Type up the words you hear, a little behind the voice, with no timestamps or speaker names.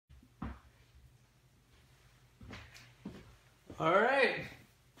All right.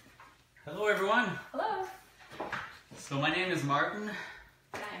 Hello, everyone. Hello. So my name is Martin.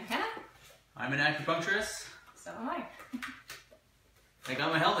 And I'm Hannah. I'm an acupuncturist. So am I. I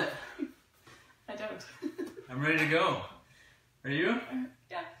got my helmet. I don't. I'm ready to go. Are you?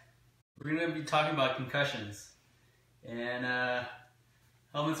 Yeah. We're going to be talking about concussions. And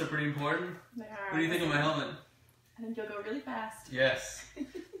helmets are pretty important. They are. What do you think of my helmet? I think you'll go really fast. Yes.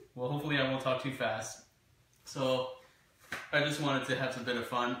 Well, hopefully I won't talk too fast. So I just wanted to have a bit of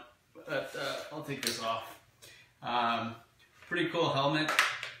fun. But I'll take this off. Pretty cool helmet.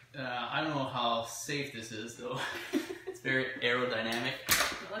 I don't know how safe this is though. It's very aerodynamic.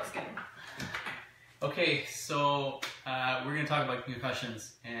 It looks good. Okay, so we're going to talk about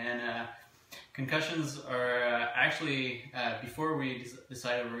concussions. And concussions are actually, before we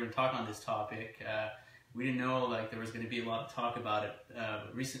decided we were going to talk on this topic, we didn't know like there was going to be a lot of talk about it.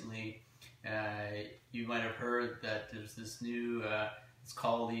 But recently, you might have heard that there's this new, it's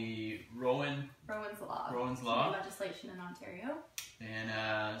called the Rowan's Law. New legislation in Ontario.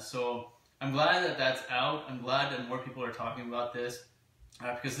 And so I'm glad that that's out. I'm glad that more people are talking about this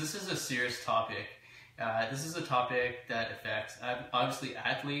because this is a serious topic. This is a topic that affects obviously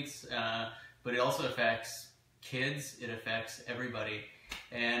athletes, but it also affects kids. It affects everybody.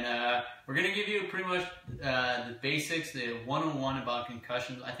 And we're going to give you pretty much the basics, the 101 about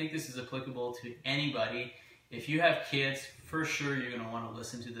concussions. I think this is applicable to anybody. If you have kids, for sure you're going to want to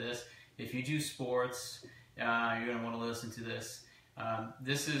listen to this. If you do sports, you're going to want to listen to this.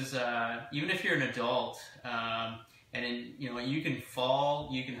 This is, even if you're an adult, you can fall,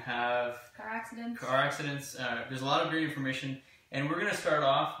 you can have Car accidents. There's a lot of great information. And we're going to start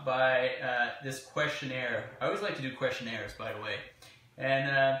off by this questionnaire. I always like to do questionnaires, by the way.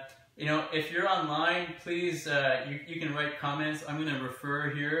 And, if you're online, please, you can write comments. I'm going to refer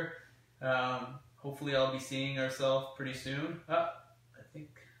here. Hopefully I'll be seeing ourselves pretty soon. I think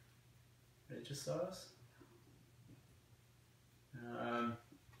it just saw us.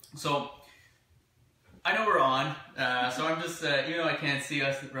 So I know we're on, so I'm just, even though I can't see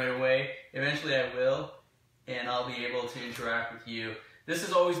us right away, eventually I will, and I'll be able to interact with you. This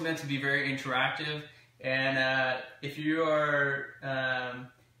is always meant to be very interactive, and if you are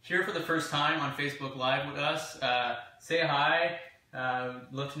here for the first time on Facebook Live with us, say hi.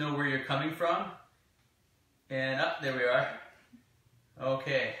 Love to know where you're coming from. And there we are.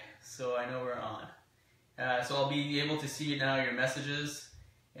 Okay, so I know we're on. So I'll be able to see now your messages,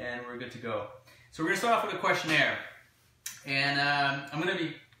 and we're good to go. So we're going to start off with a questionnaire, and I'm going to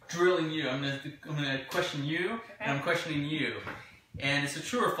be drilling you. I'm going to question you, okay. And I'm questioning you, and it's a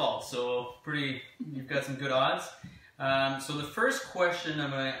true or false. So you've got some good odds. So the first question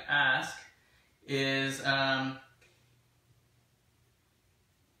I'm going to ask is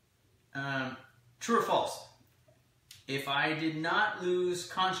true or false. If I did not lose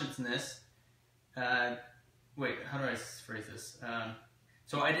consciousness, wait, how do I phrase this?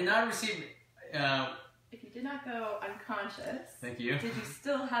 So I did not receive. If you did not go unconscious, thank you. Did you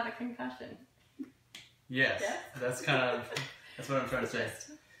still have a concussion? Yes, yes? That's what I'm trying to say.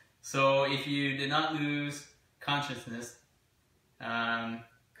 So if you did not lose consciousness,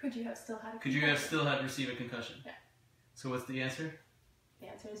 could you have still had a concussion? Could you have still had received a concussion? Yeah. So what's the answer? The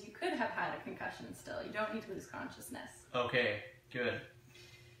answer is you could have had a concussion still. You don't need to lose consciousness. Okay, good.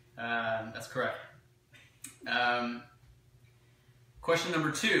 That's correct. Question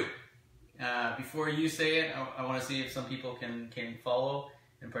number 2. Before you say it, I want to see if some people can follow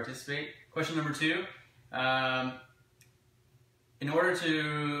and participate. Question number 2. In order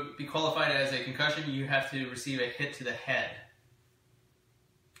to be qualified as a concussion, you have to receive a hit to the head.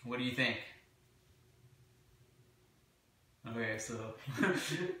 What do you think? Okay, so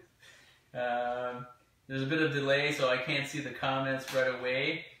there's a bit of delay, so I can't see the comments right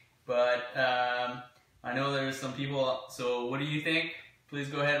away, but I know there's some people. So what do you think? Please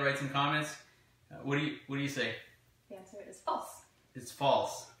go ahead and write some comments. What do you say? The answer is false. It's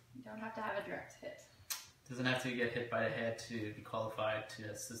false. You don't have to have a direct hit. Doesn't have to get hit by the head to be qualified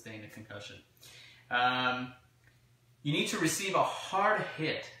to sustain a concussion. You need to receive a hard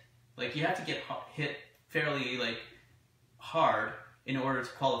hit. Like you have to get hit fairly hard in order to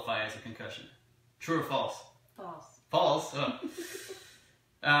qualify as a concussion. True or false? False. False?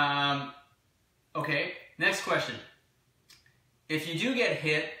 Oh. Okay, next question. If you do get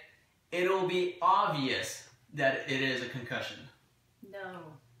hit, it'll be obvious that it is a concussion.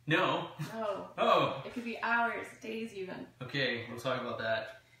 No. No? No. Oh. It could be hours, days even. Okay, we'll talk about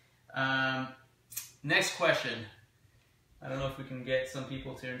that. Next question. I don't know if we can get some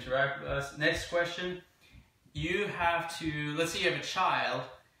people to interact with us. Next question. You have to, let's say you have a child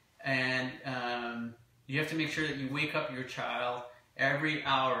and you have to make sure that you wake up your child every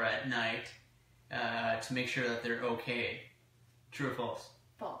hour at night to make sure that they're okay. True or false?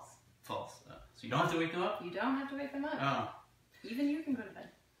 False. False. So you don't have to wake them up? You don't have to wake them up. Oh. Even you can go to bed.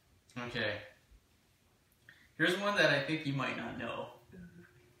 Okay. Here's one that I think you might not know.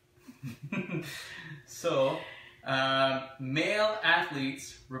 So, male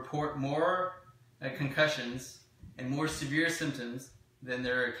athletes report more concussions and more severe symptoms than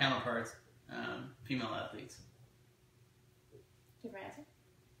their counterparts, female athletes. Do you have an answer?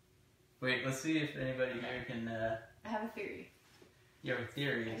 Wait, let's see if anybody here can... I have a theory. You have a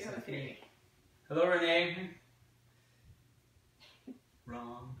theory? I do have a theory. Hello, Renee.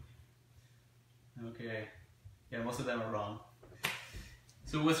 Wrong. Okay. Yeah, most of them are wrong.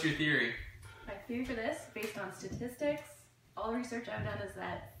 So what's your theory? My theory for this, based on statistics, all the research I've done is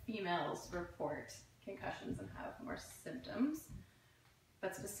that females report concussions and have more symptoms.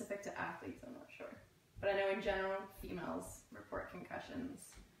 But specific to athletes, I'm not sure. But I know in general, females report concussions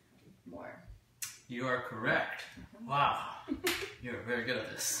more. You are correct. Wow. You're very good at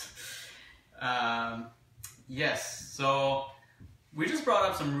this. Yes, so we just brought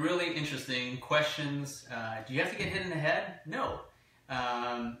up some really interesting questions. Do you have to get hit in the head? No.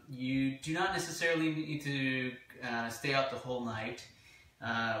 You do not necessarily need to stay up the whole night.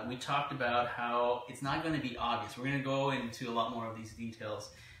 We talked about how it's not going to be obvious. We're going to go into a lot more of these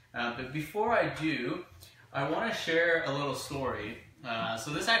details. But before I do, I want to share a little story.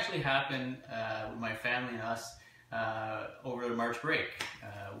 So this actually happened with my family and us over the March break.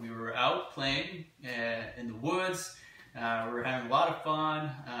 We were out playing in the woods. We were having a lot of fun.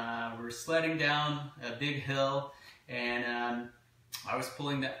 We were sledding down a big hill, and I was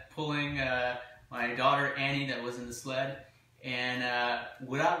pulling my daughter Annie that was in the sled, and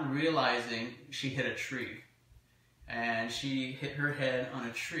without realizing, she hit a tree, and she hit her head on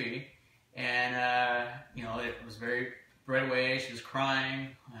a tree, and you know, it was right away. She was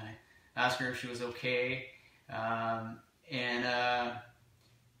crying. I asked her if she was okay, and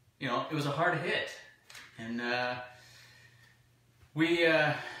you know, it was a hard hit, and we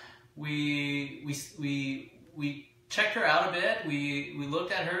checked her out a bit. We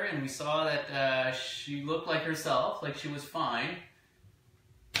looked at her and we saw that she looked like herself, like she was fine.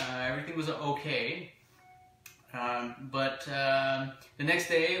 Everything was okay. But the next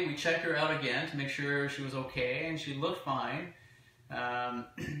day we checked her out again to make sure she was okay, and she looked fine.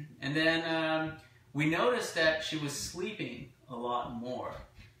 And then we noticed that she was sleeping a lot more.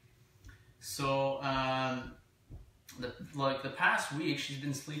 So the past week she's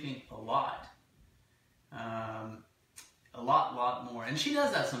been sleeping a lot. A lot more, and she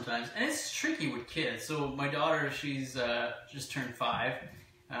does that sometimes, and it's tricky with kids. So my daughter, she's just turned 5.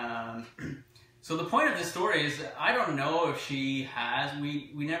 So the point of this story is, I don't know if she has.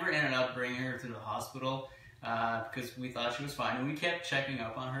 We never ended up bringing her to the hospital because we thought she was fine, and we kept checking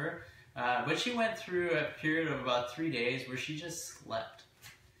up on her. But she went through a period of about 3 days where she just slept,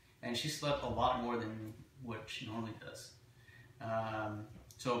 and she slept a lot more than what she normally does.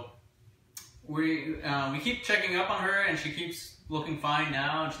 So we keep checking up on her, and she keeps looking fine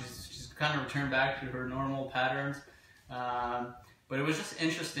now, and she's kind of returned back to her normal patterns. But it was just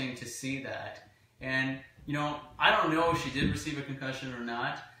interesting to see that. And, you know, I don't know if she did receive a concussion or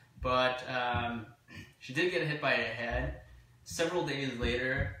not, but she did get hit by a head. Several days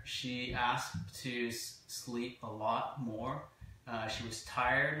later, she asked to sleep a lot more. She was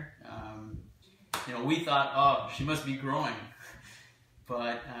tired. You know, we thought, oh, she must be growing.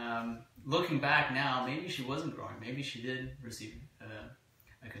 But looking back now, maybe she wasn't growing. Maybe she did receive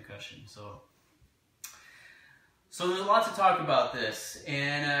a concussion. So there's a lot to talk about this,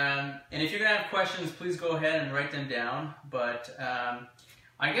 and if you're gonna have questions, please go ahead and write them down. But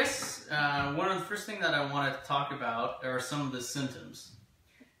I guess one of the first things that I want to talk about are some of the symptoms.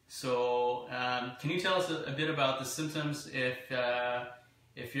 So can you tell us a bit about the symptoms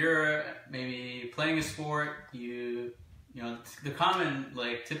if you're maybe playing a sport? You know, the common,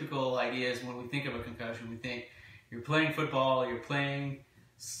 like, typical idea is when we think of a concussion, we think you're playing football, you're playing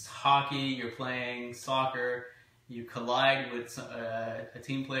hockey, you're playing soccer. You collide with a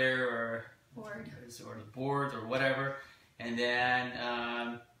team player or the board or whatever, and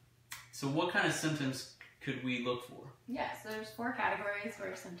then so what kind of symptoms could we look for? Yeah, so there's 4 categories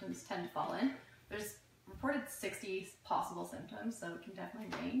where symptoms tend to fall in. There's reported 60 possible symptoms, so it can definitely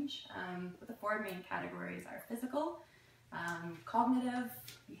range. But the 4 main categories are physical, cognitive,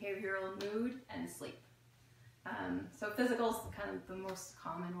 behavioral, mood, and sleep. So physical is kind of the most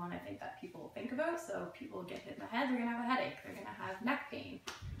common one I think that people think about. So people get hit in the head, they're going to have a headache, they're going to have neck pain,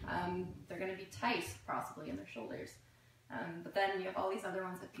 they're going to be tight possibly in their shoulders. But then you have all these other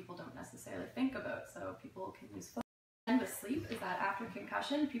ones that people don't necessarily think about. So people can lose focus. And with sleep is that after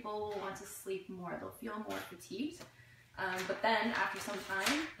concussion, people will want to sleep more. They'll feel more fatigued. But then after some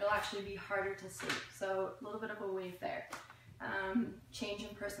time, it'll actually be harder to sleep. So a little bit of a wave there. Change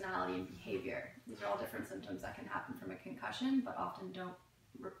in personality and behavior. These are all different symptoms that can happen from a concussion, but often they're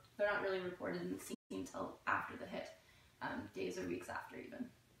not really reported and seen until after the hit, days or weeks after even.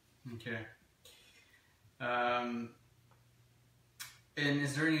 Okay. And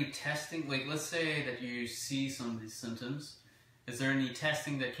is there any testing, like let's say that you see some of these symptoms, is there any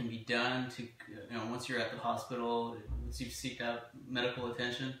testing that can be done to, once you're at the hospital, once you've seeked out medical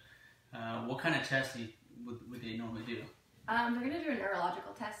attention, what kind of tests would they normally do? They're going to do a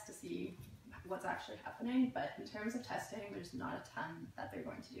neurological test to see what's actually happening, but in terms of testing, there's not a ton that they're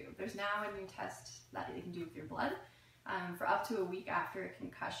going to do. There's now a new test that they can do with your blood for up to a week after a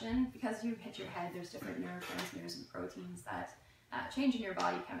concussion. Because you hit your head, there's different neurotransmitters and proteins that change in your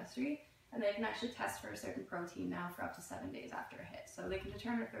body chemistry, and they can actually test for a certain protein now for up to 7 days after a hit. So they can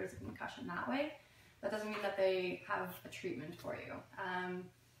determine if there is a concussion that way. That doesn't mean that they have a treatment for you.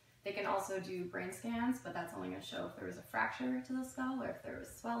 They can also do brain scans, but that's only going to show if there was a fracture to the skull or if there was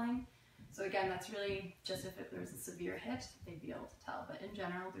swelling. So again, that's really just if there was a severe hit, they'd be able to tell. But in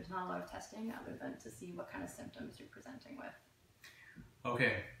general, there's not a lot of testing other than to see what kind of symptoms you're presenting with.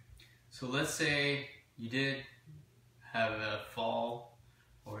 Okay, so let's say you did have a fall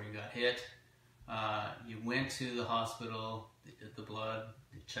or you got hit, you went to the hospital, they did the blood,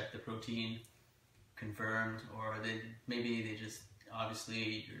 they checked the protein, confirmed, or maybe they just,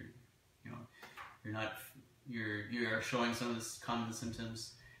 obviously you are showing some of the common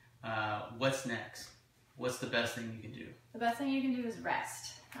symptoms. What's next? What's the best thing you can do? The best thing you can do is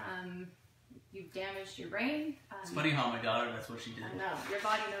rest. You've damaged your brain. It's funny how my daughter, that's what she did. I know, your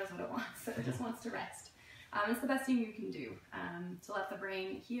body knows what it wants, so it just wants to rest. It's the best thing you can do to let the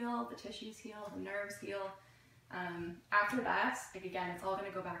brain heal, the tissues heal, the nerves heal. After that, again, it's all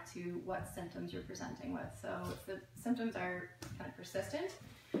going to go back to what symptoms you're presenting with. So if the symptoms are kind of persistent,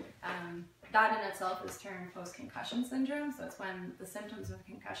 that in itself is termed post-concussion syndrome. So it's when the symptoms of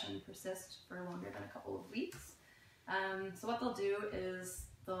concussion persist for longer than a couple of weeks. So what they'll do is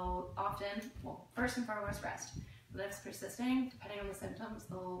they'll often, first and foremost, rest. If it's persisting, depending on the symptoms,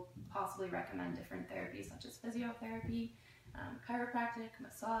 they'll possibly recommend different therapies such as physiotherapy, chiropractic,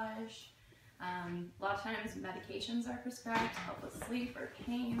 massage. A lot of times medications are prescribed to help with sleep or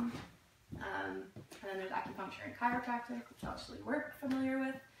pain. And then there's acupuncture and chiropractic, which obviously we're familiar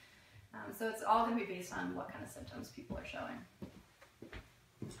with. So it's all going to be based on what kind of symptoms people are showing.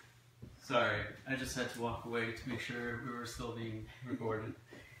 Sorry, I just had to walk away to make sure we were still being recorded.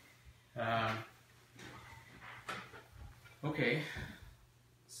 Okay,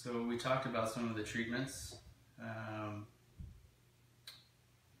 so we talked about some of the treatments.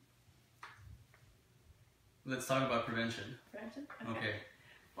 Let's talk about prevention. Prevention? Okay.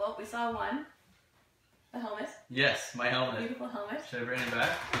 Well, we saw one. The helmet. Yes, my helmet. Beautiful helmet. Should I bring it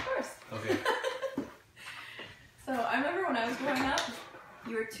back? Of course. Okay. So I remember when I was growing up,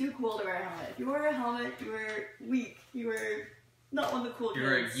 you were too cool to wear a helmet. If you wore a helmet, you were weak. You were not one of the cool kids. You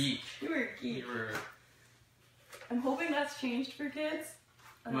were a geek. You were a geek. You were... I'm hoping that's changed for kids.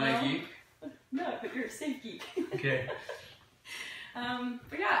 Am I a geek? No, but you're a safe geek. Okay.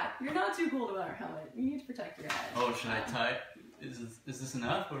 But yeah, you're not too cool to wear a helmet. You need to protect your head. Oh, should I tie? Is this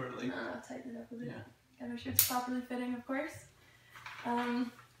enough or like? No, tighten it up a bit. Yeah. Gotta make sure it's properly fitting, of course.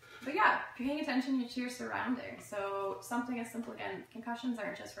 But yeah, paying attention to your surroundings. So something as simple, again, concussions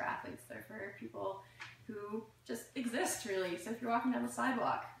aren't just for athletes. They're for people who just exist, really. So if you're walking down the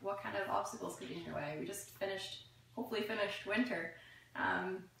sidewalk, what kind of obstacles could be in your way? We just hopefully finished winter.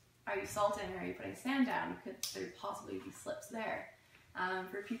 Are you salting? Are you putting sand down? Could there possibly be slips there?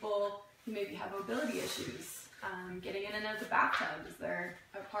 For people who maybe have mobility issues, getting in and out of the bathtub, is there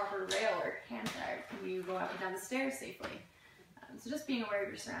a proper rail or handrail? Can you go up and down the stairs safely? So just being aware of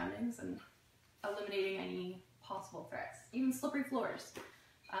your surroundings and eliminating any possible threats. Even slippery floors.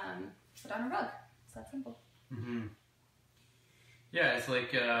 Put on a rug. It's that simple. Mm-hmm. Yeah, it's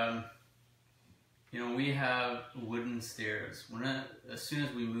like, we have wooden stairs. As soon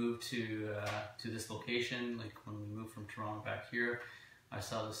as we moved to this location, like when we moved from Toronto back here, I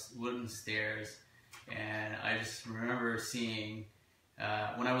saw this wooden stairs, and I just remember seeing,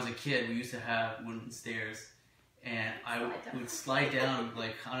 when I was a kid, we used to have wooden stairs, and I would slide down,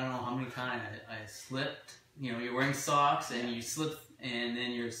 like, I don't know how many times I slipped. You're wearing socks, and you slip, and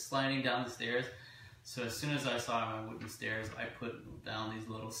then you're sliding down the stairs. So as soon as I saw my wooden stairs, I put down these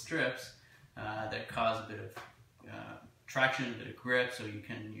little strips that cause a bit of traction, a bit of grip, so you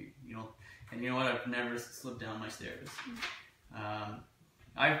And you know what? I've never slipped down my stairs.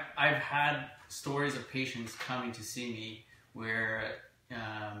 I've had stories of patients coming to see me where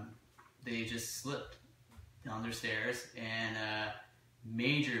they just slipped down their stairs and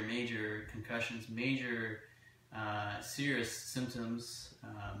major concussions, major serious symptoms,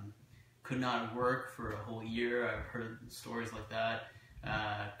 could not work for a whole year. I've heard stories like that.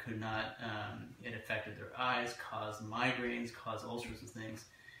 Could not, it affected their eyes, caused migraines, caused all sorts of things.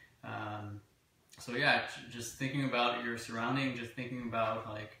 So yeah, just thinking about your surrounding, just thinking about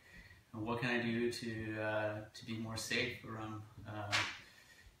like, what can I do to be more safe around,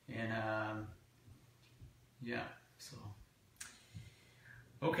 yeah, so.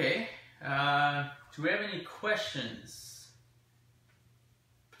 Okay, do we have any questions?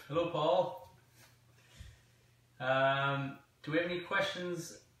 Hello, Paul. Do we have any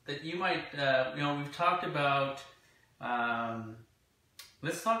questions that you might, we've talked about,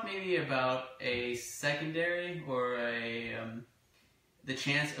 let's talk maybe about a secondary or the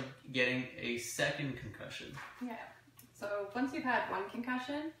chance of getting a second concussion. Yeah, so once you've had one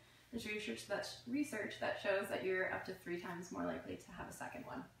concussion, there's research that shows that you're up to 3 times more likely to have a second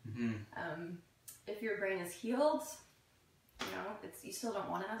one. Mm-hmm. If your brain is healed, you still don't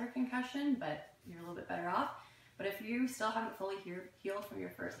want another concussion, but you're a little bit better off. But if you still haven't fully healed from your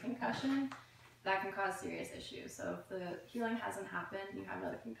first concussion, that can cause serious issues. So if the healing hasn't happened, you have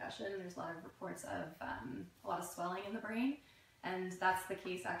another concussion, there's a lot of reports of a lot of swelling in the brain. And that's the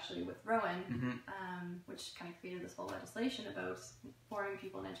case actually with Rowan, mm-hmm. Which kind of created this whole legislation about informing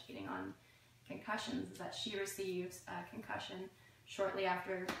people and educating on concussions, is that she received a concussion shortly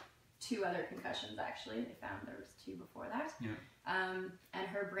after 2 other concussions actually. They found there was 2 before that. Yeah. And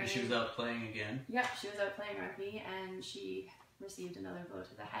her brain... And she was out playing again? Yep, she was out playing rugby and she received another blow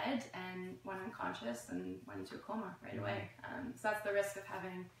to the head and went unconscious and went into a coma right away. So that's the risk of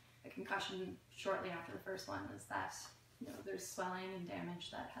having a concussion shortly after the first one, is that there's swelling and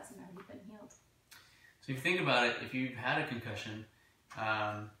damage that hasn't already been healed. So if you think about it, if you've had a concussion,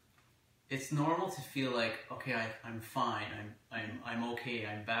 it's normal to feel like, okay, I'm fine, I'm okay,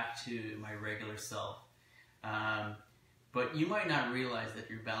 I'm back to my regular self. But you might not realize that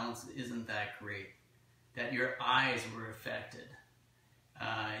your balance isn't that great, that your eyes were affected,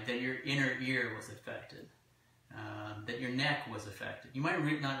 that your inner ear was affected, that your neck was affected. You might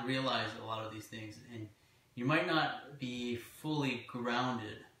not realize a lot of these things, and you might not be fully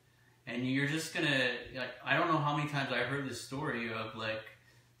grounded, and you're just gonna, I don't know how many times I heard this story of like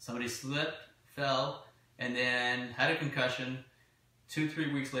somebody slipped, fell, and then had a concussion,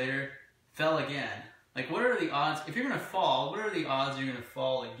 2-3 weeks later, fell again. Like, what are the odds, if you're gonna fall, what are the odds you're gonna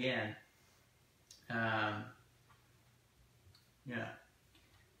fall again? Yeah.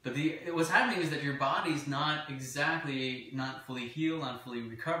 But what's happening is that your body's not fully healed, not fully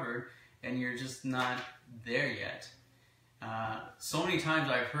recovered, and you're just not there yet. So many times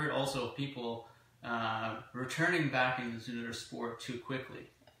I've heard also people returning back into their sport too quickly.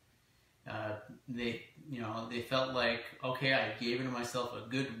 They felt like, okay, I gave it to myself a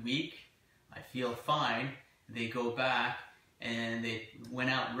good week, I feel fine. They go back and they went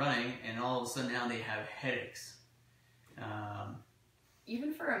out running, and all of a sudden now they have headaches.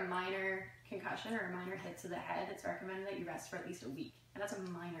 Even for a minor concussion or a minor hit to the head, it's recommended that you rest for at least a week, and that's a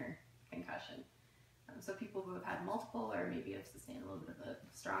minor concussion. So people who have had multiple, or maybe have sustained a little bit of a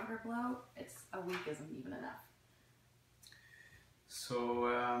stronger blow, a week isn't even enough.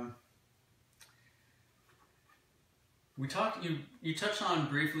 So we talked. You touched on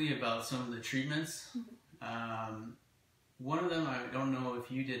briefly about some of the treatments. Mm-hmm. One of them I don't know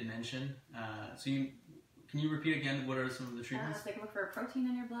if you did mention. Can you repeat again? What are some of the treatments? They can look for a protein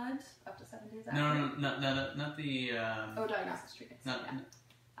in your blood up to 7 days after. No, not the. Diagnosis treatments.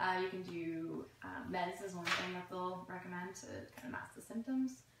 You can do meds is one thing that they'll recommend to kind of mask the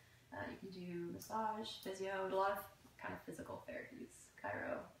symptoms. You can do massage, physio, a lot of kind of physical therapies,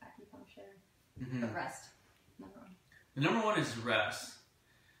 chiro, acupuncture, mm-hmm. But rest, number 1. The number 1 is rest.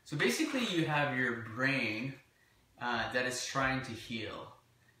 So basically you have your brain that is trying to heal.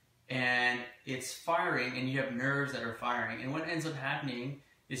 And it's firing, and you have nerves that are firing. And what ends up happening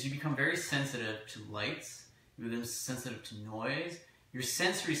is you become very sensitive to lights, you become sensitive to noise. Your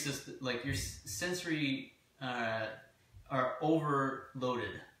sensory system, like your sensory, are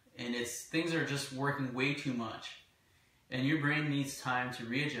overloaded, and things are just working way too much. And your brain needs time to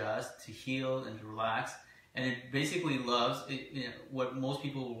readjust, to heal, and to relax. And it basically loves what most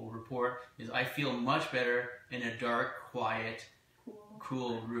people will report is, I feel much better in a dark, quiet,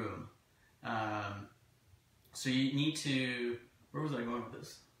 cool room. So you need to. Where was I going with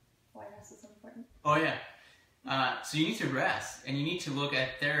this? Why rest is important. Oh yeah. So you need to rest, and you need to look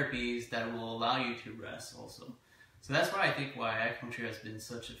at therapies that will allow you to rest also. So that's why I think why acupuncture has been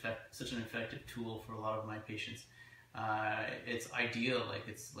such an effective tool for a lot of my patients. It's ideal, like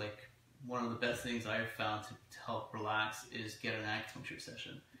it's like one of the best things I've found to help relax is get an acupuncture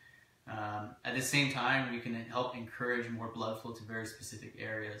session. At the same time, we can help encourage more blood flow to very specific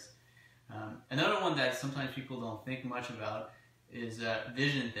areas. Another one that sometimes people don't think much about is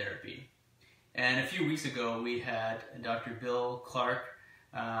vision therapy. And a few weeks ago, we had Dr. Bill Clark,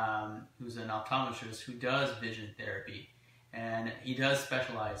 who's an optometrist who does vision therapy, and he does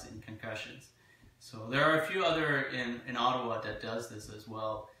specialize in concussions. So there are a few other in Ottawa that does this as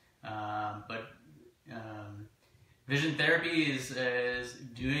well, but vision therapy is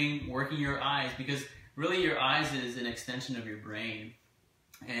working your eyes, because really your eyes is an extension of your brain,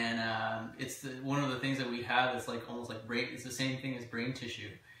 and it's one of the things that we have is like almost like brain. It's the same thing as brain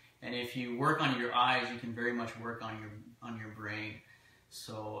tissue. And if you work on your eyes, you can very much work on your brain.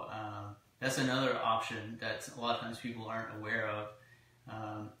 So that's another option that a lot of times people aren't aware of.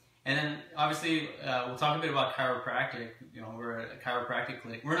 And then obviously we'll talk a bit about chiropractic. You know, we're a chiropractic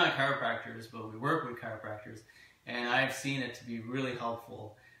clinic. We're not chiropractors, but we work with chiropractors, and I've seen it to be really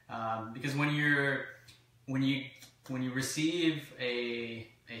helpful because when you receive a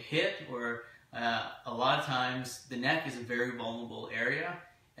hit, or a lot of times the neck is a very vulnerable area.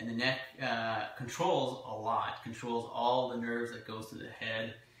 And the neck controls a lot, controls all the nerves that goes to the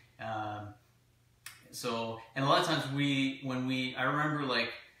head. And a lot of times I remember like,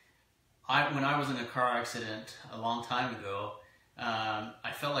 when I was in a car accident a long time ago,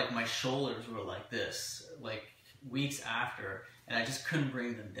 I felt like my shoulders were like this, like weeks after, and I just couldn't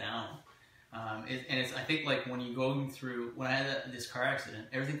bring them down. I think like when I had this car accident,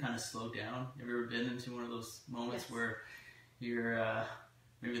 everything kind of slowed down. Have you ever been into one of those moments where you're,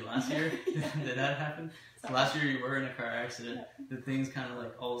 maybe last year, did that happen? So last year you were in a car accident. The things kind of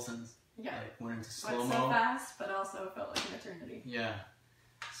like all of a sudden like went into slow-mo. Went so fast, but also felt like an eternity. Yeah.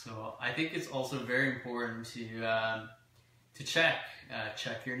 So I think it's also very important to check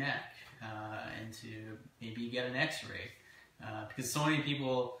your neck and to maybe get an X-ray, because so many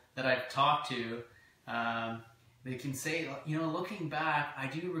people that I've talked to, they can say, you know, looking back, I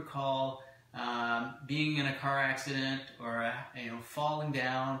do recall being in a car accident or falling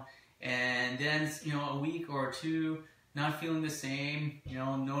down, and then a week or two not feeling the same,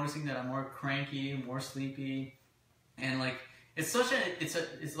 noticing that I'm more cranky, more sleepy, and like it's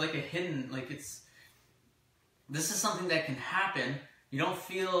like a hidden, like this is something that can happen. You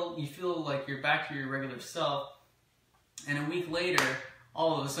feel like you're back to your regular self, and a week later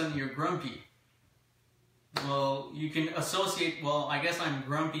all of a sudden you're grumpy. Well, you can associate, well, I guess I'm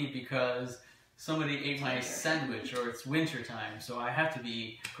grumpy because somebody ate my sandwich, or it's winter time, so I have to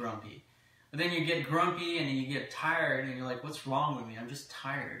be grumpy. But then you get grumpy and then you get tired and you're like, what's wrong with me? I'm just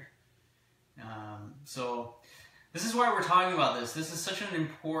tired. So this is why we're talking about this. This is such an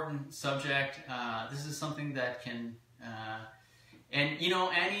important subject. This is something that can, and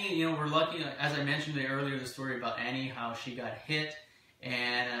Annie, we're lucky, as I mentioned earlier, the story about Annie, how she got hit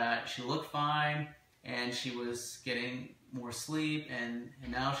and she looked fine and she was getting more sleep, and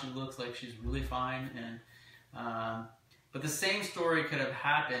now she looks like she's really fine. And but the same story could have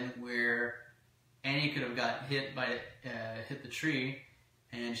happened where Annie could have got hit the tree,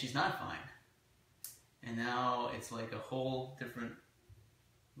 and she's not fine. And now it's like a whole different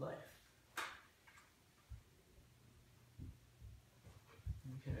life.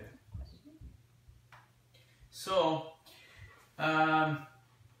 Okay. So,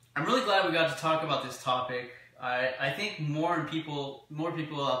 I'm really glad we got to talk about this topic. I think more people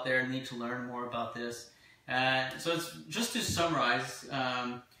out there need to learn more about this. So it's just to summarize.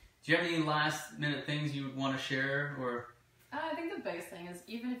 Do you have any last minute things you would want to share, or? I think the biggest thing is,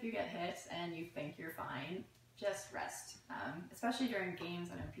 even if you get hit and you think you're fine, just rest. Especially during games,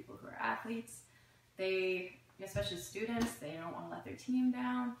 I know people who are athletes, especially students, they don't want to let their team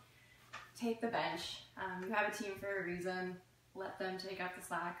down. Take the bench. You have a team for a reason. Let them take up the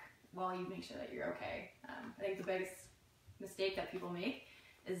slack while you make sure that you're okay. I think the biggest mistake that people make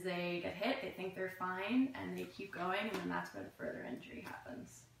is they get hit, they think they're fine, and they keep going, and then that's where the further injury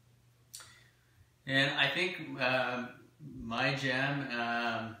happens. And I think my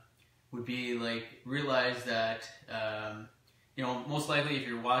gem would be like, realize that most likely if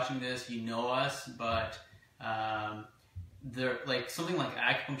you're watching this, you know us, but something like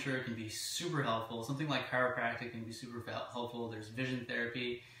acupuncture can be super helpful. Something like chiropractic can be super helpful. There's vision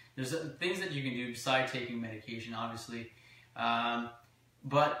therapy. There's things that you can do besides taking medication, obviously.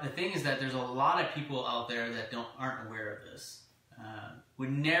 But the thing is that there's a lot of people out there that aren't aware of this.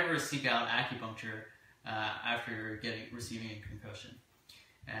 Would never seek out acupuncture after receiving a concussion.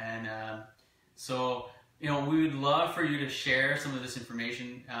 And so, you know, we would love for you to share some of this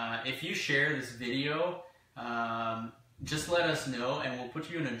information. If you share this video, just let us know and we'll put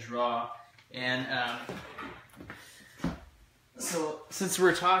you in a draw. And so since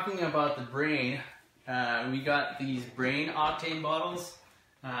we're talking about the brain, we got these brain octane bottles.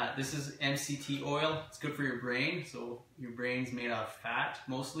 This is MCT oil. It's good for your brain. So your brain's made out of fat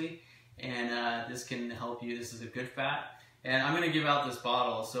mostly. And this can help you. This is a good fat. And I'm going to give out this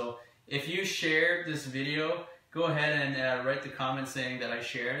bottle. So if you shared this video, go ahead and write the comment saying that I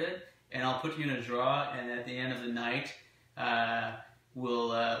shared it. And I'll put you in a draw. And at the end of the night,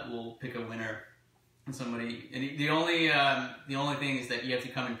 we'll pick a winner. And somebody. And the only thing is that you have to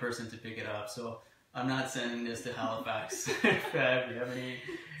come in person to pick it up. So I'm not sending this to Halifax if you have any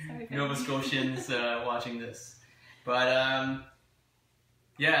Nova Scotians watching this. But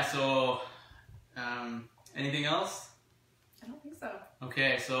yeah, so anything else? I don't think so.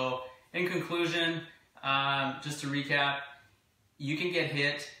 Okay, so in conclusion, just to recap, you can get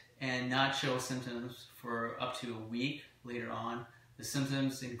hit and not show symptoms for up to a week later on. The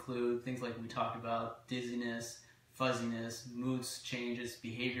symptoms include things like we talked about: dizziness, fuzziness, mood changes,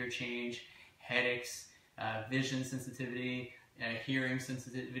 behavior change, headaches, vision sensitivity, hearing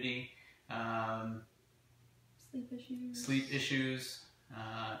sensitivity, sleep issues,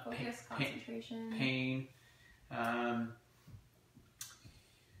 focus, concentration, pain.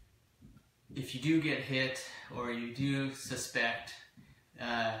 If you do get hit or you do suspect,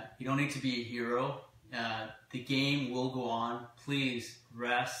 you don't need to be a hero. The game will go on. Please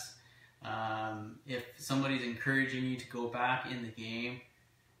rest. If somebody's encouraging you to go back in the game,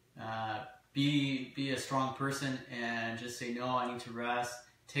 be a strong person and just say, no, I need to rest.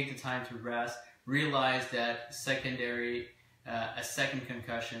 Take the time to rest. Realize that a second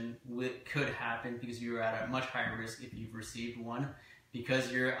concussion could happen because you're at a much higher risk if you've received one,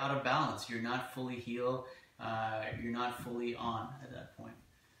 because you're out of balance. You're not fully healed. You're not fully on at that point.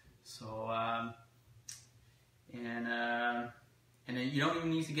 So, and then you don't even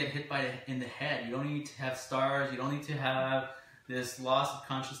need to get hit in the head. You don't need to have stars. You don't need to have this loss of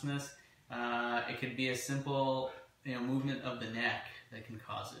consciousness. It could be a simple, movement of the neck that can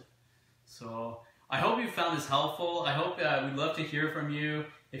cause it. So I hope you found this helpful. I hope we'd love to hear from you.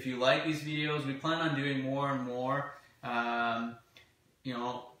 If you like these videos, we plan on doing more and more.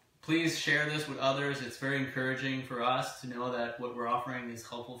 Please share this with others. It's very encouraging for us to know that what we're offering is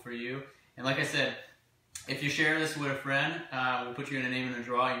helpful for you. And like I said, if you share this with a friend, we'll put you in a name and a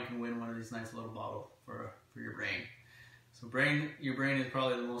draw. You can win one of these nice little bottles for your brain. So your brain is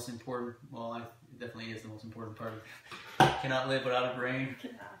probably the most important. Well, it definitely is the most important part. Cannot live without a brain.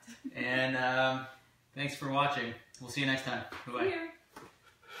 Cannot. And thanks for watching. We'll see you next time. Bye-bye.